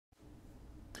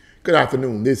Good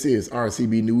afternoon. This is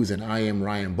RCB News, and I am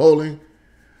Ryan Bowling.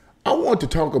 I want to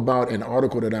talk about an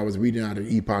article that I was reading out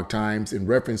of Epoch Times in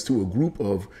reference to a group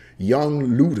of young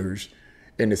looters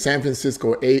in the San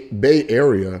Francisco Bay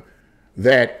Area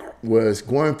that was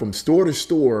going from store to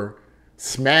store,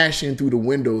 smashing through the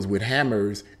windows with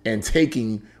hammers and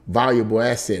taking valuable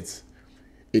assets.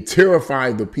 It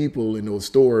terrified the people in those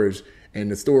stores and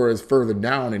the stores further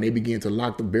down, and they began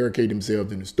to barricade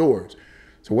themselves in the stores.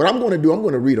 So what I'm going to do, I'm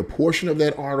going to read a portion of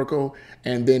that article,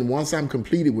 and then once I'm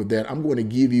completed with that, I'm going to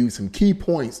give you some key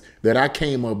points that I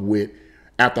came up with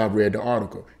after I've read the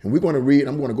article. And we're going to read,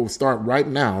 I'm going to go start right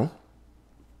now.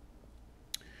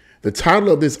 The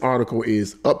title of this article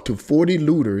is "Up to 40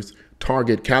 Looters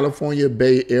Target California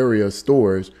Bay Area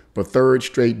Stores for Third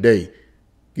Straight Day."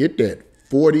 Get that,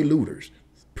 40 looters.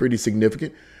 Pretty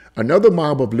significant. Another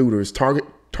mob of looters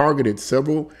targeted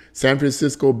several San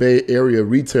Francisco Bay Area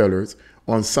retailers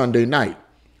on Sunday night,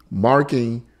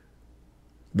 marking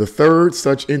the third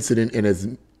such incident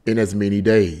in as many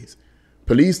days.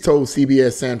 Police told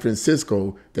CBS San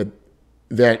Francisco that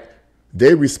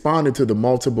they responded to the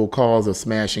multiple calls of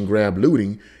smash and grab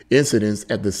looting incidents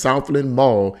at the Southland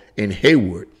Mall in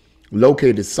Hayward,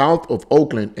 located south of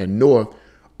Oakland and north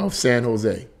of San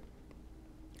Jose.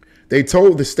 They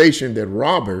told the station that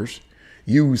robbers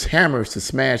used hammers to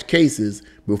smash cases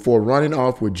before running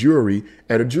off with jewelry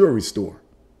at a jewelry store.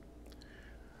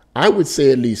 I would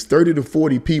say at least 30 to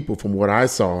 40 people from what I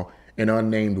saw, an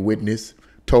unnamed witness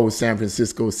told San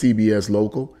Francisco CBS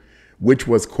Local, which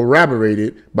was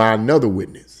corroborated by another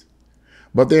witness.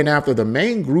 But then after the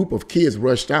main group of kids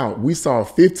rushed out, we saw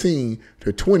 15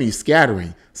 to 20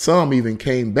 scattering. Some even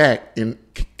came back in.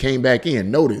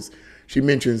 Notice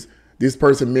this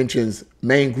person mentions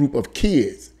main group of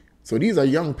kids. So these are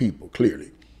young people,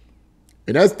 clearly.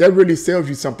 And that really tells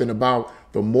you something about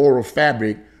the moral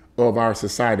fabric of our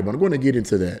society. But I'm going to get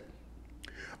into that.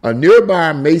 A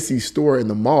nearby Macy's store in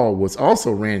the mall was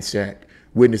also ransacked,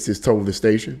 witnesses told the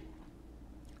station.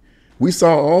 We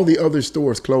saw all the other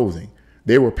stores closing.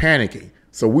 They were panicking.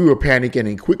 So we were panicking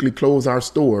and quickly closed our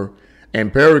store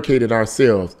and barricaded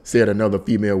ourselves, said another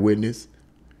female witness.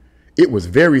 It was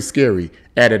very scary,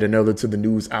 added another to the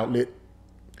news outlet.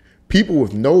 People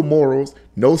with no morals,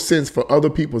 no sense for other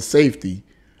people's safety.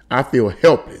 I feel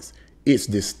helpless. It's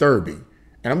disturbing.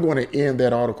 And I'm going to end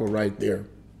that article right there.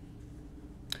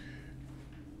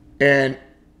 And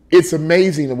it's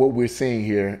amazing what we're seeing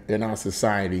here in our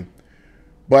society.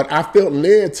 But I felt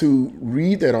led to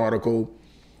read that article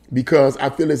because I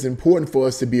feel it's important for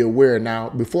us to be aware. Now,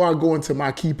 before I go into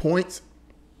my key points,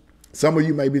 some of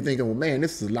you may be thinking, well, man,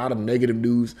 this is a lot of negative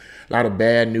news, a lot of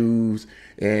bad news,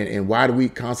 and why do we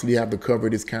constantly have to cover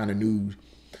this kind of news?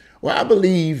 Well, I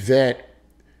believe that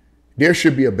there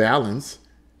should be a balance.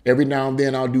 Every now and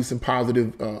then I'll do some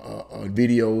positive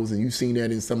videos, and you've seen that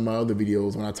in some of my other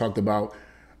videos when I talked about,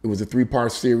 it was a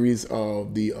 3-part series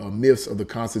of the myths of the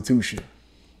Constitution.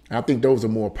 I think those are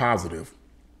more positive.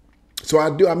 So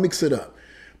I mix it up.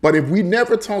 But if we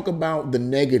never talk about the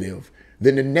negative,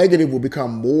 then the negative will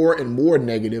become more and more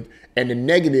negative, and the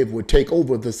negative will take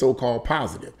over the so-called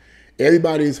positive.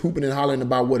 Everybody's hooping and hollering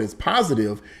about what is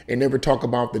positive and never talk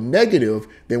about the negative,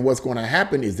 then what's going to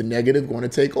happen is the negative going to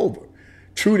take over.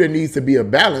 True, there needs to be a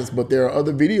balance, but there are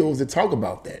other videos that talk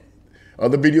about that.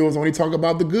 Other videos only talk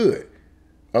about the good.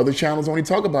 Other channels only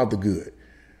talk about the good.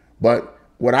 But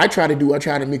what I try to do, I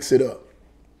try to mix it up.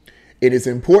 It is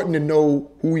important to know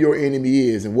who your enemy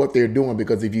is and what they're doing,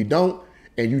 because if you don't,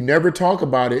 and you never talk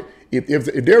about it, if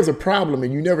there's a problem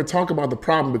and you never talk about the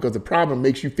problem because the problem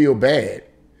makes you feel bad,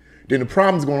 then the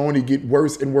problem is going to only get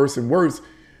worse and worse and worse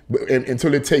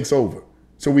until it takes over.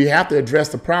 So we have to address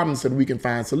the problem so that we can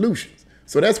find solutions.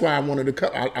 So that's why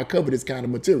I cover this kind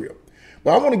of material.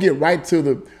 But I want to get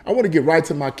right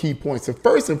to my key points. The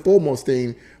first and foremost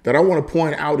thing that I want to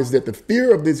point out is that the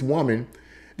fear of this woman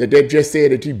that they just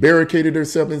said that she barricaded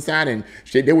herself inside and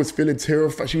she was feeling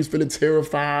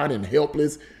terrified and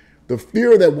helpless. The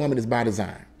fear of that woman is by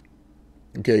design.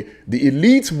 Okay, the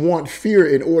elites want fear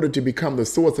in order to become the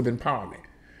source of empowerment.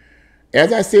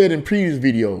 As I said in previous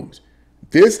videos,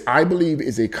 this, I believe,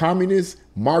 is a communist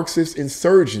Marxist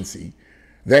insurgency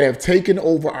that have taken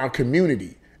over our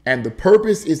community. And the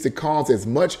purpose is to cause as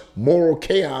much moral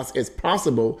chaos as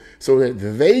possible so that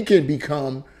they can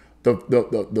become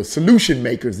the solution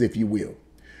makers, if you will.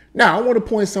 Now, I want to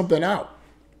point something out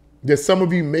that some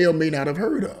of you may or may not have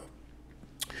heard of.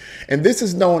 And this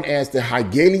is known as the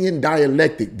Hegelian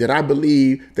dialectic that I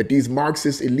believe that these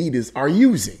Marxist elitists are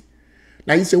using.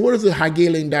 Now you say, what is the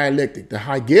Hegelian dialectic? The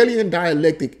Hegelian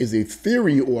dialectic is a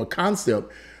theory or a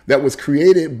concept that was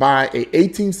created by an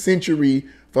 18th century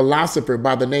philosopher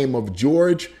by the name of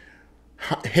George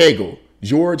Hegel.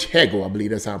 George Hegel, I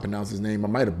believe that's how I pronounce his name. I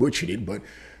might have butchered it, but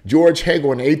George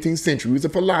Hegel in the 18th century, he was a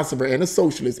philosopher and a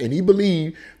socialist, and he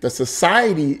believed that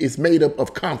society is made up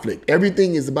of conflict.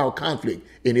 Everything is about conflict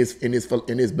in his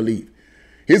belief.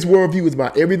 His worldview is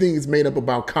about everything is made up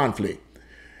about conflict.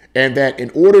 And that in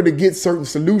order to get certain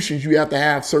solutions, you have to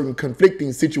have certain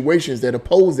conflicting situations that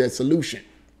oppose that solution.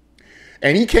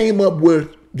 And he came up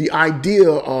with the idea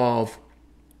of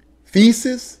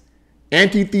thesis,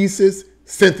 antithesis,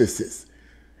 synthesis.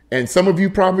 And some of you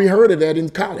probably heard of that in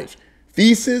college.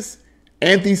 Thesis,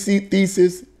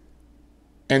 antithesis,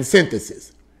 and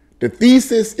synthesis. The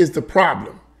thesis is the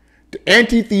problem. The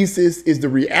antithesis is the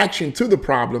reaction to the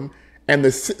problem. And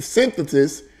the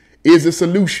synthesis is the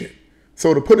solution.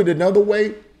 So to put it another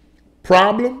way,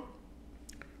 problem,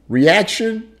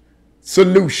 reaction,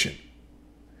 solution.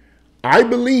 I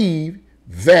believe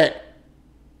that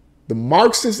the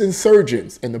Marxist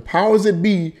insurgents and the powers that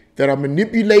be that are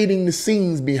manipulating the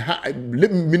scenes behind,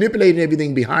 manipulating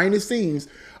everything behind the scenes,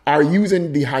 are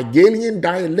using the Hegelian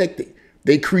dialectic.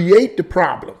 They create the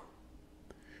problem.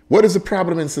 What is the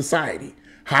problem in society?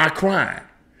 High crime,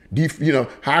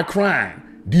 high crime.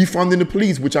 Defunding the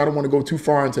police, which I don't want to go too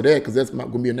far into that because that's not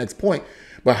going to be the next point.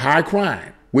 But high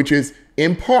crime, which is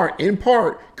in part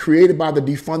created by the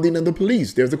defunding of the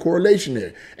police. There's a correlation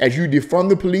there. As you defund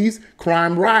the police,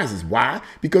 crime rises. Why?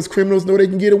 Because criminals know they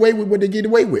can get away with what they get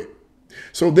away with.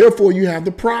 So therefore, you have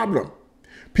the problem.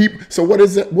 So what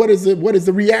is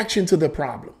the reaction to the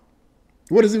problem?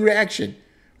 What is the reaction?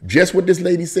 Just what this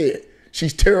lady said.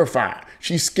 She's terrified.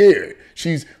 She's scared.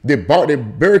 They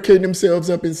barricade themselves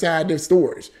up inside their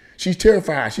stores. She's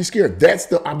terrified. She's scared. That's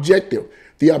the objective.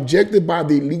 The objective by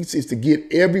the elites is to get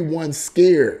everyone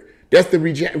scared. That's the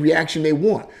reaction they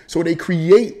want. So they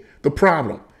create the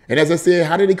problem. And as I said,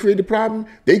 how do they create the problem?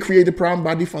 They create the problem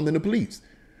by defunding the police.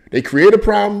 They create a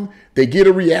problem. They get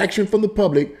a reaction from the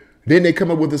public. Then they come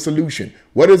up with a solution.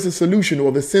 What is the solution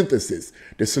or the synthesis?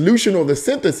 The solution or the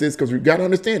synthesis, because we've got to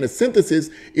understand the synthesis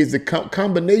is the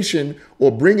combination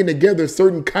or bringing together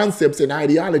certain concepts and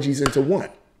ideologies into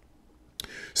one.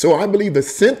 So I believe the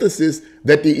synthesis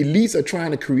that the elites are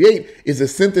trying to create is a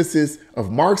synthesis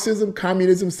of Marxism,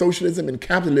 communism, socialism, and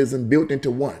capitalism built into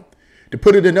one. To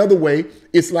put it another way,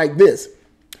 it's like this.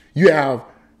 You have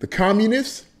the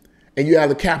communists and you have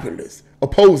the capitalists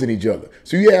opposing each other.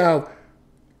 So you have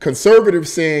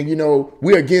conservatives saying,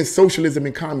 we're against socialism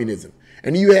and communism.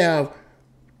 And you have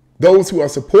those who are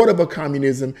supportive of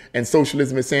communism and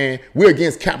socialism and saying, we're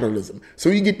against capitalism. So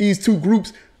you get these two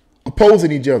groups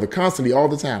opposing each other constantly, all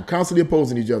the time, constantly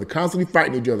opposing each other, constantly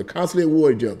fighting each other, constantly at war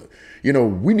with each other.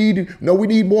 We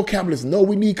need more capitalism. No,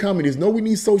 we need communism. No, we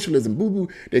need socialism. Boo, boo.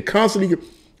 They constantly,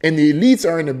 and the elites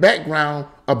are in the background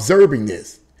observing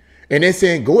this. And they're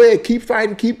saying, go ahead, keep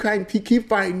fighting, keep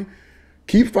fighting.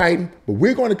 Keep fighting, but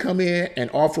we're going to come in and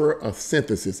offer a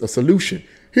synthesis, a solution.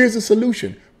 Here's a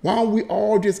solution. Why don't we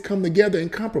all just come together and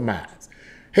compromise?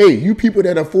 Hey, you people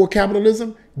that are for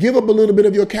capitalism, give up a little bit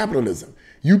of your capitalism.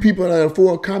 You people that are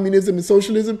for communism and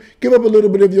socialism, give up a little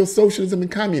bit of your socialism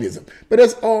and communism. But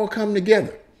let's all come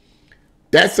together.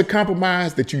 That's the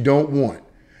compromise that you don't want.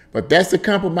 But that's the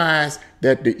compromise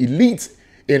that the elites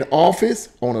in office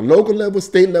on a local level,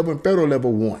 state level, and federal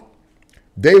level want.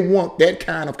 They want that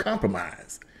kind of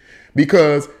compromise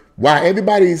because while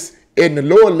everybody's in the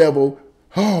lower level,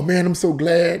 oh man, I'm so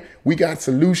glad we got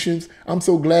solutions. I'm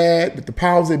so glad that the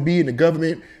powers that be in the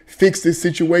government fixed this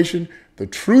situation. The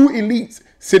true elites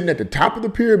sitting at the top of the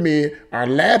pyramid are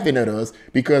laughing at us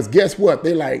because guess what?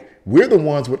 They're like, we're the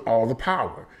ones with all the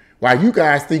power. While you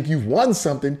guys think you've won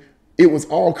something, it was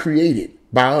all created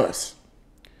by us.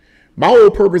 My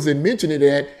whole purpose in mentioning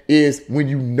that is when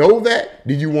you know that,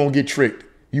 then you won't get tricked.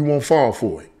 You won't fall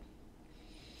for it.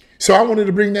 So I wanted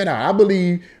to bring that out. I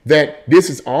believe that this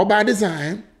is all by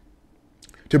design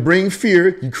to bring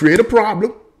fear. You create a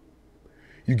problem.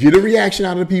 You get a reaction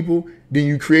out of the people. Then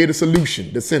you create a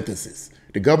solution, the synthesis.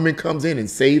 The government comes in and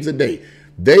saves the day.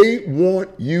 They want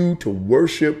you to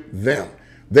worship them.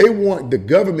 They want the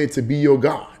government to be your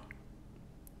God.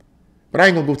 But I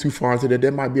ain't going to go too far into that.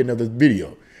 That might be another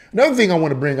video. Another thing I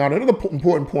want to bring out, another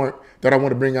important point that I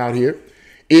want to bring out here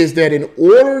is that in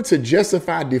order to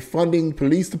justify defunding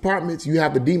police departments, you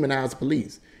have to demonize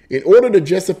police. In order to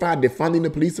justify defunding the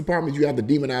police departments, you have to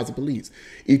demonize the police.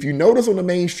 If you notice on the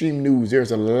mainstream news,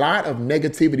 there's a lot of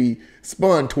negativity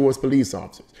spun towards police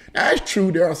officers. Now, it's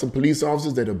true there are some police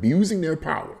officers that are abusing their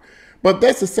power. But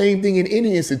that's the same thing in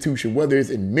any institution, whether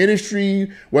it's in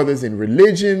ministry, whether it's in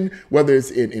religion, whether it's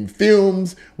in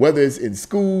films, whether it's in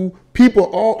school. People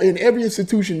all in every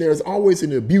institution, there's always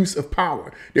an abuse of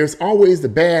power. There's always the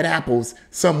bad apples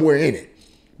somewhere in it.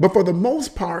 But for the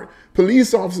most part,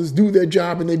 police officers do their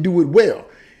job and they do it well.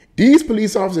 These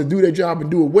police officers do their job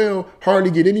and do it well, hardly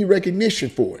get any recognition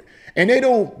for it. And they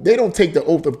don't take the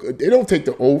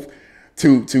oath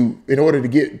to in order to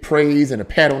get praise and a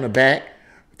pat on the back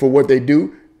for what they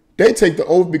do. They take the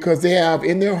oath because they have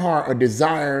in their heart a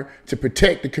desire to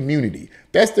protect the community.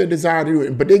 That's their desire to do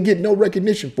it, but they get no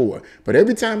recognition for it. But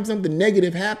every time something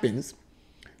negative happens,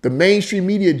 the mainstream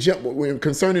media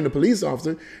concerning the police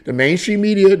officer, the mainstream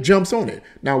media jumps on it.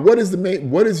 Now, what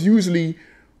is usually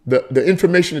the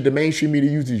information that the mainstream media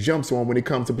usually jumps on when it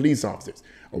comes to police officers?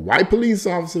 A white police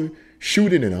officer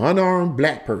shooting an unarmed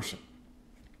black person.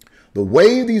 The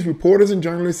way these reporters and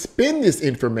journalists spin this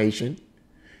information,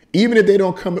 even if they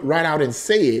don't come right out and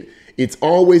say it, it's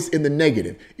always in the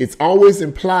negative. It's always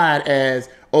implied as,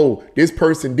 oh, this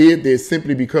person did this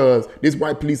simply because this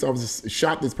white police officer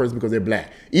shot this person because they're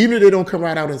black. Even if they don't come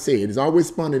right out and say it, it's always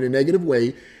spun in a negative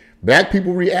way. Black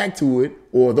people react to it,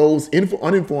 or those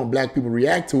uninformed black people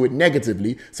react to it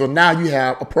negatively. So now you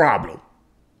have a problem.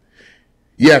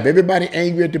 You have everybody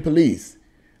angry at the police.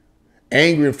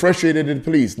 Angry and frustrated at the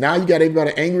police. Now you got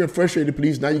everybody angry and frustrated at the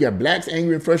police. Now you got blacks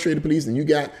angry and frustrated at the police, and you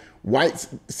got whites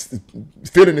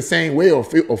feeling the same way or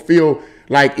feel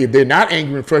like if they're not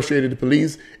angry and frustrated at the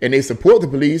police and they support the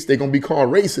police, they're going to be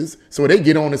called racist. So they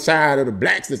get on the side of the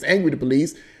blacks that's angry at the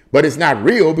police, but it's not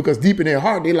real because deep in their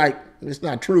heart, they're like, it's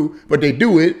not true, but they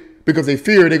do it because they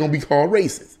fear they're going to be called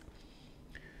racist.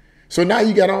 So now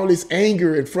you got all this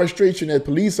anger and frustration at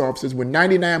police officers when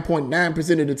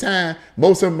 99.9% of the time,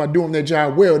 most of them are doing their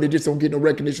job well. They just don't get no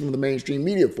recognition from the mainstream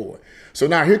media for it. So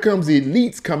now here comes the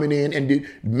elites coming in and the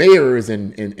mayors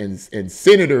and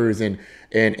senators and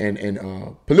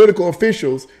political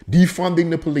officials defunding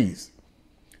the police.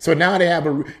 So now they have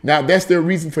now that's their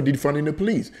reason for defunding the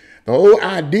police. The whole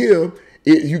idea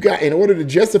is in order to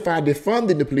justify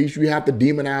defunding the police, you have to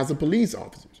demonize the police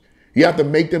officers. You have to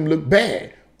make them look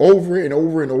bad. Over and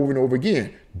over and over and over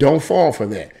again. Don't fall for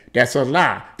that. That's a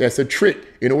lie. That's a trick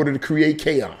in order to create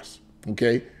chaos.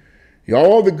 Okay?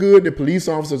 All the good that police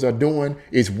officers are doing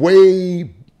is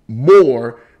way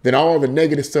more than all the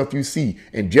negative stuff you see.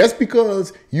 And just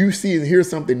because you see and hear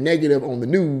something negative on the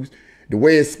news, the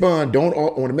way it's spun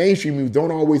on the mainstream news don't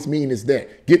always mean it's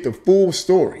that. Get the full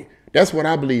story. That's what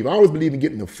I believe. I always believe in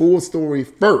getting the full story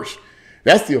first.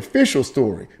 That's the official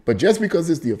story. But just because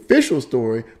it's the official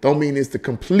story don't mean it's the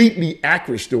completely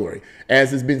accurate story. As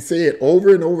has been said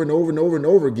over and over and over and over and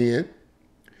over again,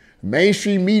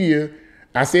 mainstream media,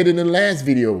 I said in the last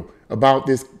video about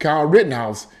this Kyle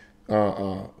Rittenhouse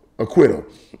acquittal.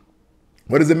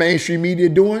 What is the mainstream media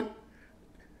doing?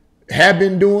 Have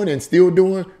been doing and still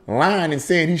doing? Lying and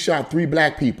saying he shot 3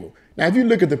 black people. Now, if you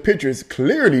look at the pictures,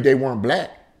 clearly they weren't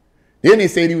black. Then they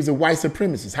said he was a white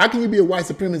supremacist. How can you be a white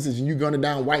supremacist and you're gunning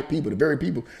down white people, the very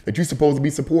people that you're supposed to be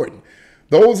supporting?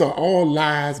 Those are all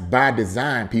lies by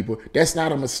design, people. That's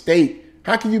not a mistake.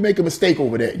 How can you make a mistake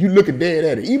over that? You looking dead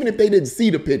at it. Even if they didn't see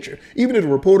the picture, even if the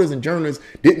reporters and journalists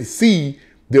didn't see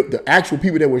the actual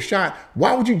people that were shot,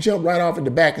 why would you jump right off in the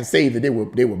back and say that they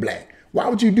were black? Why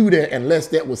would you do that unless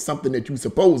that was something that you're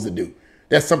supposed to do?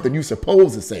 That's something you're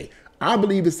supposed to say. I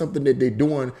believe it's something that they're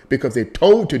doing because they're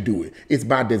told to do it. It's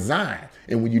by design.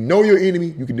 And when you know your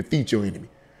enemy, you can defeat your enemy.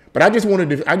 But I just wanted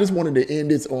to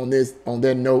end this on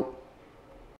that note.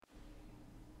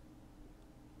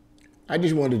 I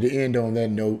just wanted to end on that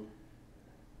note.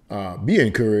 Be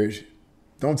encouraged.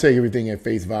 Don't take everything at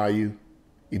face value.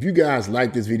 If you guys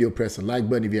like this video, press the like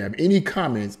button. If you have any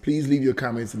comments, please leave your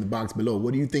comments in the box below.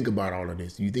 What do you think about all of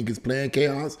this? Do you think it's planned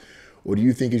chaos? Or do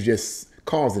you think it's just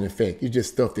cause and effect? It's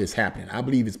just stuff that's happening. I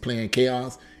believe it's planned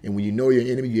chaos. And when you know your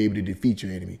enemy, you're able to defeat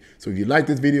your enemy. So if you like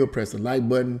this video, press the like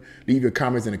button. Leave your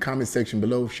comments in the comment section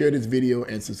below. Share this video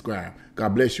and subscribe.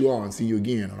 God bless you all and see you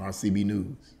again on RCB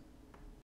News.